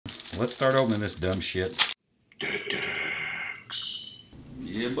let's start opening this dumb shit.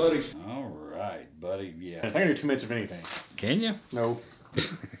 Yeah, buddy. All right, buddy. Yeah. I think I do 2 minutes of anything. Can you? No.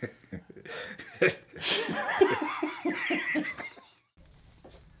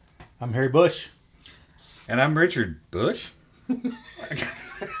 I'm Harry Bush. And I'm Richard Bush.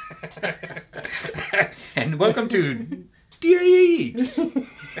 And welcome to DX.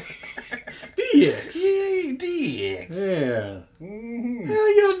 DX. Yay, DX. Yeah. How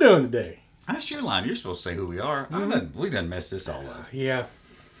y'all doing today? That's your line. You're supposed to say who we are. We done messed this all up. Yeah.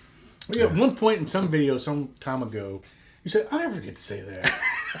 We at one point in some video some time ago, you said, I never get to say that.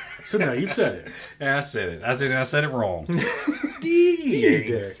 So now you've said it. Yeah, I said it. I said it wrong.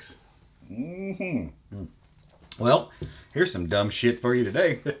 DX. Well, here's some dumb shit for you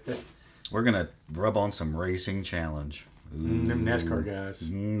today. We're going to rub on some racing challenge. Them NASCAR guys.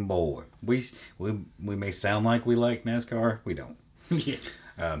 Boy. We may sound like we like NASCAR. We don't.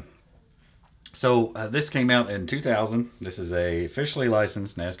 Yeah. So this came out in 2000. This is a officially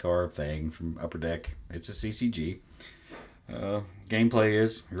licensed NASCAR thing from Upper Deck. It's a CCG. Gameplay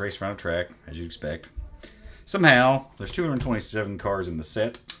is you race around a track, as you'd expect. Somehow, there's 227 cars in the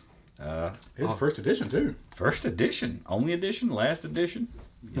set. It's first edition, too. First edition. Only edition. Last edition.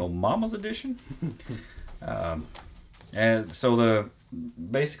 Your mama's edition. And so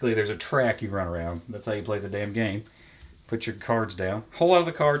basically there's a track you run around. That's how you play the damn game. Put your cards down. A whole lot of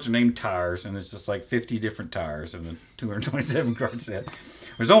the cards are named tires, and it's just like 50 different tires in the 227 card set.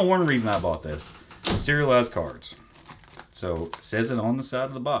 There's only one reason I bought this. Serialized cards. So it says it on the side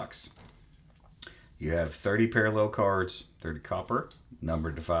of the box. You have 30 parallel cards, 30 copper,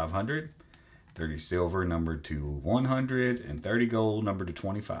 numbered to 500, 30 silver, numbered to 100, and 30 gold, numbered to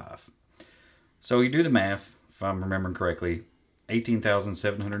 25. So you do the math, if I'm remembering correctly,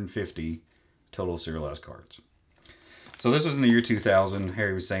 18,750 total serialized cards. So this was in the year 2000.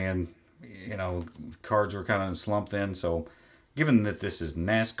 Harry was saying, you know, cards were kind of in a slump then. So given that this is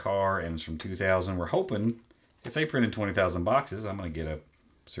NASCAR and it's from 2000, we're hoping if they printed 20,000 boxes, I'm going to get a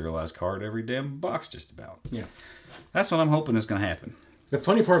serialized card every damn box just about. Yeah. That's what I'm hoping is going to happen. The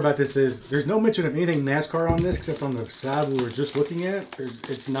funny part about this is there's no mention of anything NASCAR on this except on the side we were just looking at.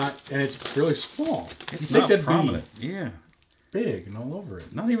 It's not, and it's really small. It's not prominent. Yeah. Big and all over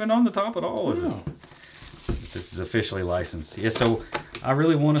it. Not even on the top at all, is it? This is officially licensed. Yeah, so I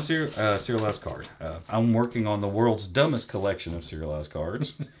really want a serialized card. I'm working on the world's dumbest collection of serialized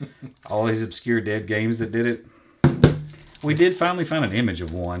cards. All these obscure dead games that did it. We did finally find an image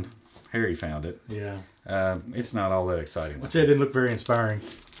of one. Harry found it. Yeah. It's not all that exciting. I'd say it didn't look very inspiring.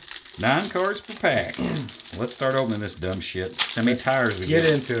 9 cards per pack. Let's start opening this dumb shit. How many tires we get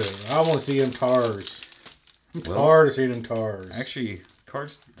into it. I want to see them tires. I'm tired of seeing them tires. Actually,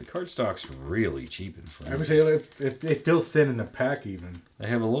 the card stock's really cheap in front. I would say if they feel thin in the pack even. They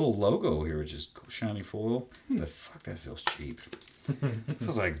have a little logo here, which is shiny foil. But fuck, that feels cheap. It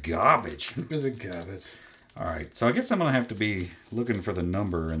feels like garbage. It feels like garbage. All right, so I guess I'm going to have to be looking for the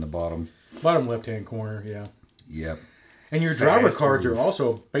number in the bottom. Bottom left-hand corner, yeah. Yep. And your driver cards are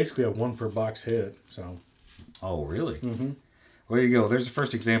also basically a 1 per box hit, so. Oh, really? Mm-hmm. Well, there you go. There's the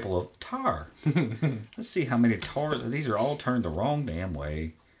first example of tar. Let's see how many tars. These are all turned the wrong damn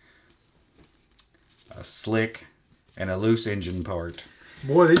way. A slick and a loose engine part.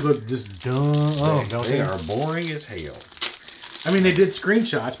 Boy, these look just dumb. Oh, they are boring as hell. I mean, they did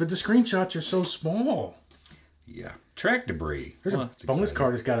screenshots, but the screenshots are so small. Yeah. Track debris. There's a bonus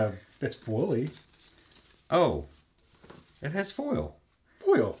card that's foily. Oh. It has foil.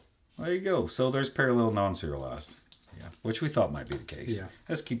 Foil. There you go. So there's parallel non-serialized. Yeah. Which we thought might be the case. Yeah.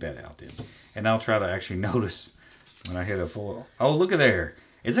 Let's keep that out then. And I'll try to actually notice when I hit a foil. Oh, look at there.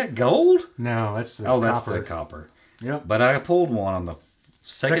 Is that gold? No, that's the copper. That's the copper. Yep. But I pulled one on the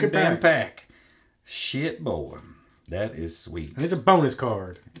second damn pack. Shit, boy. That is sweet. And it's a bonus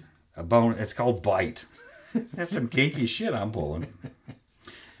card. It's called Bite. That's some kinky shit I'm pulling.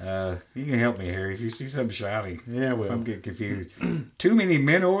 You can help me, Harry, if you see something shiny. Yeah, well. If I'm getting confused. Too many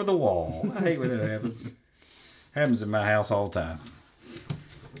men over the wall. I hate when that happens. Happens in my house all the time.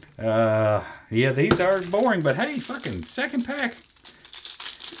 Yeah, these are boring, but hey, fucking second pack.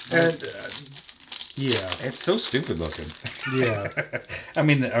 Yeah. It's so stupid looking. Yeah. I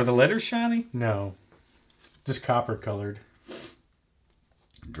mean, are the letters shiny? No. Just copper colored.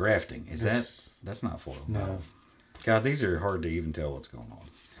 Drafting. That's not foil. No. God, these are hard to even tell what's going on.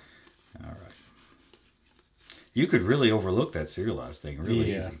 All right. You could really overlook that serialized thing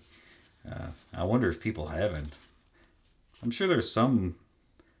really easy. I wonder if people haven't. I'm sure there's some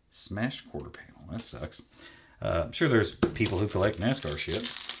smashed quarter panel. That sucks. I'm sure there's people who collect NASCAR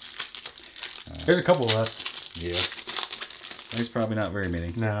shit. There's a couple left. Yeah. There's probably not very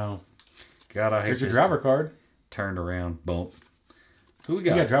many. No. God, I hate Here's your this. driver card. Turned around. Bump. Who we You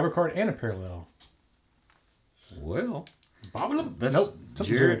got? got a driver card and a parallel. Well, Bobble? that's Nope.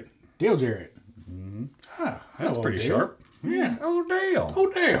 Jarrett. Dale Jarrett. Mm-hmm. Ah, I That's know pretty old Dale. sharp. Yeah. Oh, Dale.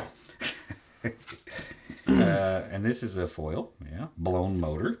 Oh, Dale. And this is a foil. Yeah. Blown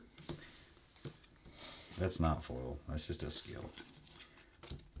motor. That's not foil. That's just a skill.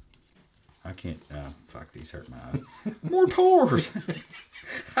 I can't. Fuck, these hurt my eyes. More tours.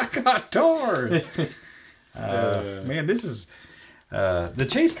 I got tours. Man, this is. The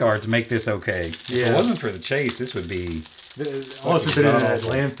chase cards make this okay. If it wasn't for the chase, this would be. Also, been in that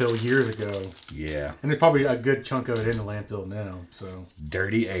landfill years ago. Yeah. And there's probably a good chunk of it in the landfill now. So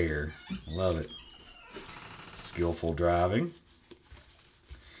Dirty air. Love it. Skillful driving.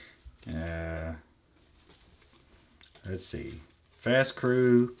 Let's see. Fast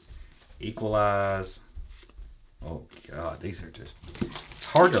crew. Equalize. Oh God, these are just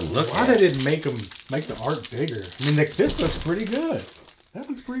hard to look why at. they didn't make the art bigger? I mean, this looks pretty good. That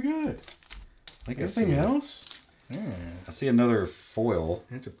looks pretty good. Like Anything else? Yeah. I see another foil.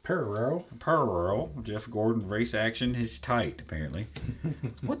 It's a parallel. Pearl. Jeff Gordon race action is tight, apparently.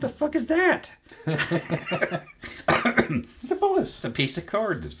 What the fuck is that? It's a bonus. It's a piece of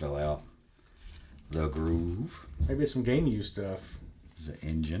card that fell out. The groove. Maybe it's some game use stuff. There's an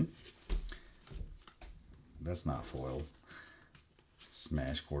engine. That's not foil.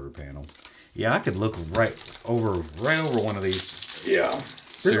 Smash quarter panel. Yeah, I could look right over one of these. Yeah.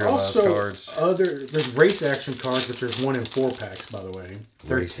 There's Serialized also cards. there's race action cards, which are 1 in 4 packs, by the way.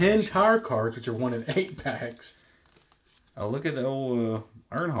 There are Race 10 action. tire cards, which are 1 in 8 packs. Oh, look at the old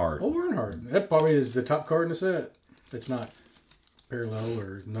Earnhardt. Oh, Earnhardt. That probably is the top card in the set. It's not parallel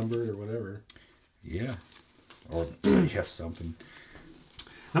or numbered or whatever. Yeah. Or yeah, something.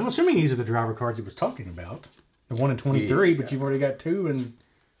 I'm assuming these are the driver cards he was talking about. The 1 in 23, but you've already got 2 in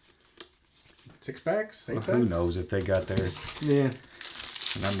 6 packs, 8 Well, packs. who knows if they got their Yeah.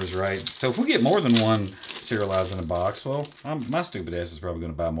 numbers right. So if we get more than one serialized in a box, well, my stupid ass is probably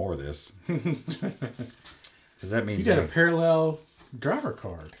going to buy more of this. Because that means You got a parallel driver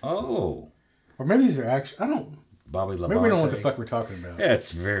card. Oh. Or maybe these are actually, I don't, Bobby Labonte. maybe we don't know what the fuck we're talking about. Yeah,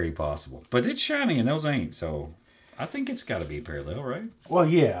 it's very possible. But it's shiny and those ain't, so I think it's got to be parallel, right? Well,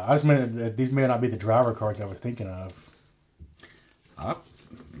 yeah, I just meant that these may not be the driver cards I was thinking of. I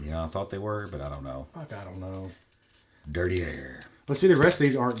thought they were, but I don't know. Fuck, I don't know. Dirty air. Let's see, the rest of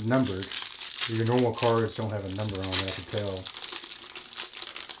these aren't numbered. Your normal cards don't have a number on them, I can tell.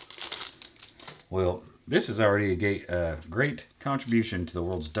 Well, this is already a great contribution to the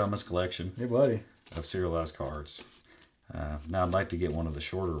world's dumbest collection Hey, buddy. of serialized cards. Now I'd like to get one of the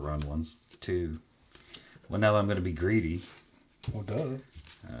shorter run ones, too. Well, now that I'm going to be greedy, Well, duh.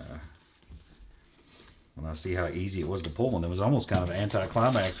 when I see how easy it was to pull one, it was almost kind of an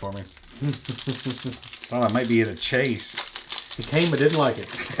anticlimax for me. Thought I might be in a chase. He came but didn't like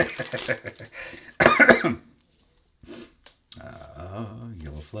it.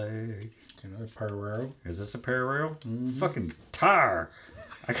 Yellow flag. Another parallel. Is this a parallel? Fucking tire.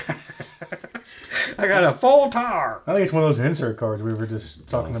 I got a full tire. I think it's one of those insert cards we were just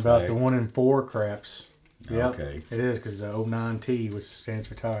talking about, the 1 in 4 craps. Yeah, Okay. it is because the 09T, which stands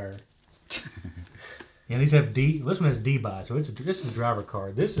for tire. Yeah, these have D. This one has D by, so this is a driver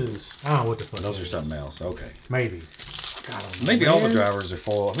card. This is, I don't know what the fuck. Those it are is. something else. Okay. Maybe. God, I don't know, Maybe all the man. drivers are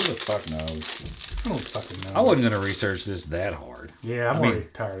full. Who the fuck knows? I don't fucking know. I wasn't going to research this that hard. Yeah, I'm I mean, already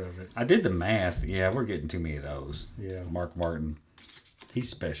tired of it. I did the math. Yeah, we're getting too many of those. Yeah. Mark Martin. He's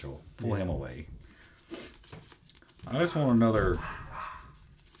special. Pull him away. I just want another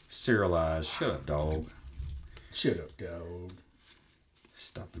serialized. Shut up, dog. Shut up, dog.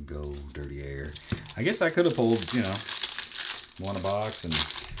 Stop and go, dirty air. I guess I could have pulled, one a box and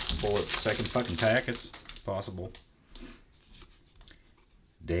pull it second fucking pack. It's possible.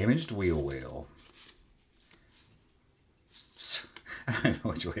 Damaged wheel well. I don't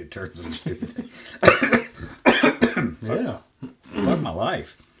know which way it turns on this stupid thing. Yeah, Fuck my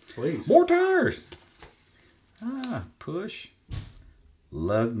life. please. More tires. Push.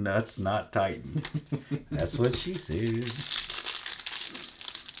 Lug nuts not tighten. That's what she said.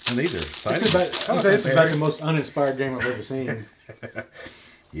 And these are This is about the most uninspired game I've ever seen.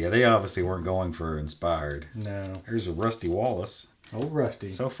 Yeah, they obviously weren't going for inspired. No. Here's a Rusty Wallace. Old Rusty.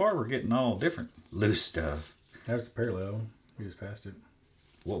 So far, we're getting all different loose stuff. That was the parallel. We just passed it.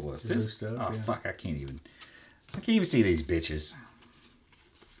 What was Loose this? stuff, Oh yeah. fuck! I can't even see these bitches.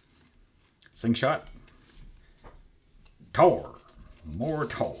 Sing shot. Tor. More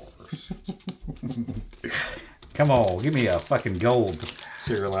Tors. Come on, give me a fucking gold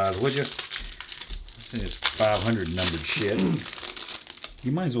serialized, would you? This is 500 numbered shit.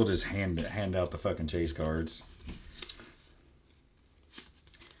 You might as well just hand out the fucking chase cards.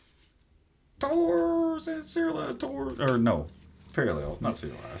 Tours and serialized tours. Or no. Parallel, not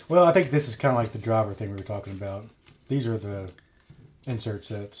serialized. Well, I think this is kind of like the driver thing we were talking about. These are the insert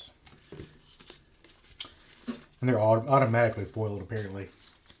sets. And they're automatically foiled, apparently.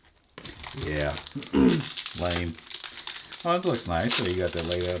 Yeah. Lame. Oh, it looks nice. So you got that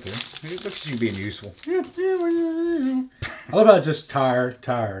laid out there. Look at you being useful. I love how it's just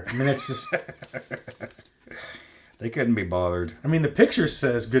tire. I mean, it's just... They couldn't be bothered. I mean, the picture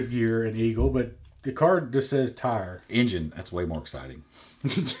says Goodyear and Eagle, but the card just says tire. Engine. That's way more exciting.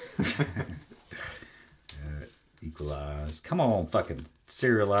 Equalized. Come on, fucking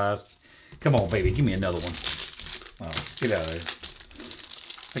serialized. Come on, baby. Give me another one. Oh, get out of there.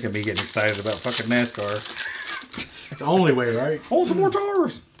 Look at me getting excited about fucking NASCAR. It's the only way, right? Hold some more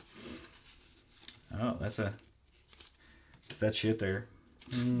tires. Oh, that's that shit there.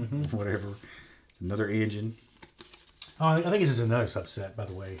 Mm-hmm. Whatever. Another engine. Oh, I think it's just another subset, by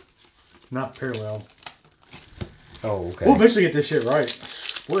the way. Not parallel. Oh, okay. We'll eventually get this shit right.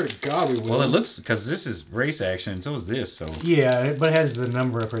 Swear to God we will. Well, it looks, because this is race action, and so is this, so. Yeah, but it has the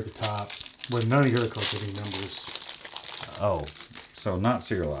number up at the top, where none of your cards have any numbers. Oh, so not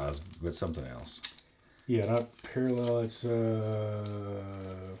serialized, but something else. Yeah, not parallel. It's I don't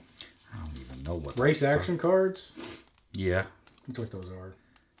even know what. race action cards. Yeah. That's what those are.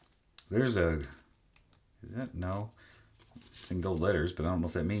 There's a. Is that no? It's in gold letters, but I don't know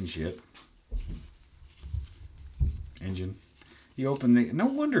if that means shit. Engine. You open the. No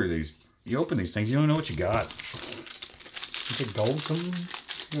wonder these. You open these things, you don't know what you got. Is it gold something?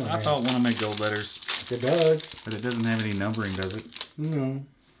 Oh, I thought one of my gold letters, it does. but it doesn't have any numbering, does it? No.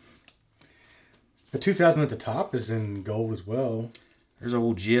 The 2000 at the top is in gold as well. There's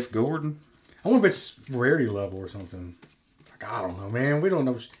old Jeff Gordon. I wonder if it's rarity level or something. Like, I don't know, man. We don't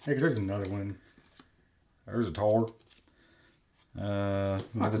know. Because there's another one. There's a Tor. Another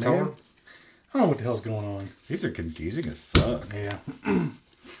Man. Tor. I don't know what the hell's going on. These are confusing as fuck. Yeah.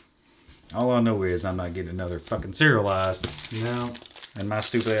 All I know is I'm not getting another fucking serialized. No. And my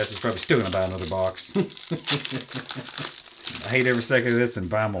stupid ass is probably still gonna buy another box. I hate every second of this and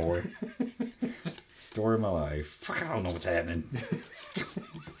buy more. Story of my life. Fuck, I don't know what's happening.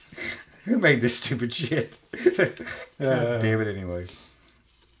 Who made this stupid shit? God damn it anyway.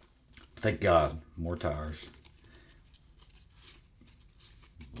 Thank God. More tires.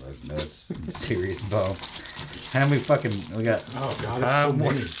 Lug nuts. Serious bump. How many fucking... We got... Oh, God. five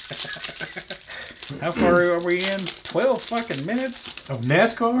more. How far are we in? 12 fucking minutes? Of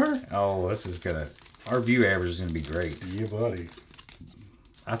NASCAR? Oh, this is gonna... Our view average is gonna be great. Yeah, buddy.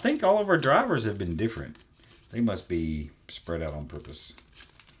 I think all of our drivers have been different. They must be spread out on purpose.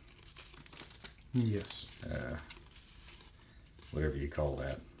 Yes. Whatever you call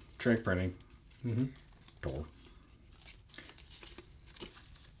that. Track printing. Mm-hmm. Door.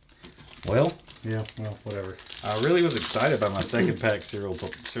 Well. Yeah, well, whatever. I really was excited by my second pack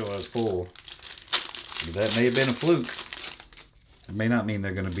serialized full. But that may have been a fluke. It may not mean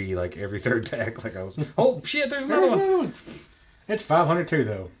they're going to be like every third pack like I was. Oh, shit, there's another one. It's 502,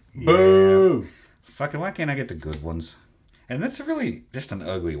 though. Yeah. Boo! Fucking, why can't I get the good ones? And that's really just an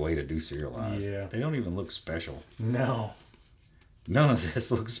ugly way to do serialized. Yeah. They don't even look special. No. None of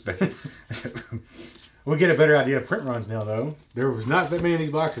this looks special. We get a better idea of print runs now, though. There was not that many of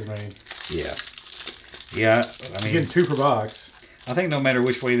these boxes, man. Yeah. Yeah, I You're mean... getting 2 per box. I think no matter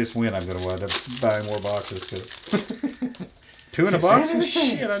which way this went, I'm going to wind up buying more boxes, because 2 in a box?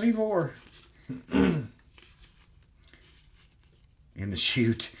 Shit, I need more. In the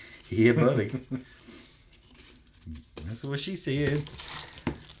chute. Yeah, buddy. That's what she said.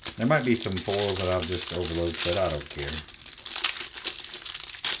 There might be some foils that I've just overlooked, but I don't care.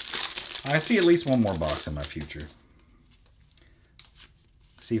 I see at least one more box in my future.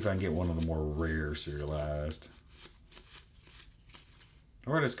 See if I can get one of the more rare serialized.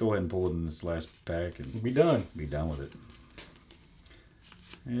 Or just go ahead and pull it in this last pack and Be done. be done with it.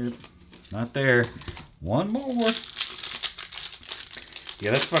 Yep. Not there. One more.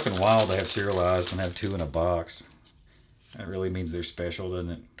 Yeah, that's fucking wild to have serialized and have 2 in a box. That really means they're special,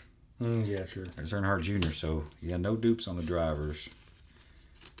 doesn't it? Yeah, sure. There's Earnhardt Jr., so yeah, no dupes on the drivers.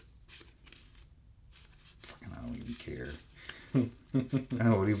 Fucking, I don't even care. I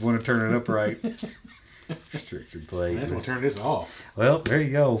don't even want to turn it up right. Restricted plate. I just want to turn this off. Well, there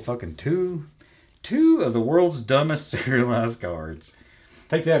you go. Fucking two of the world's dumbest serialized cards.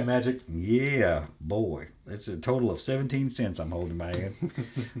 Take that, Magic. Yeah, boy. It's a total of 17 cents I'm holding in my hand.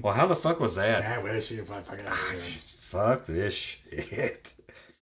 Well, how the fuck was that? Ah, well, shit, if I fucking Fuck this shit.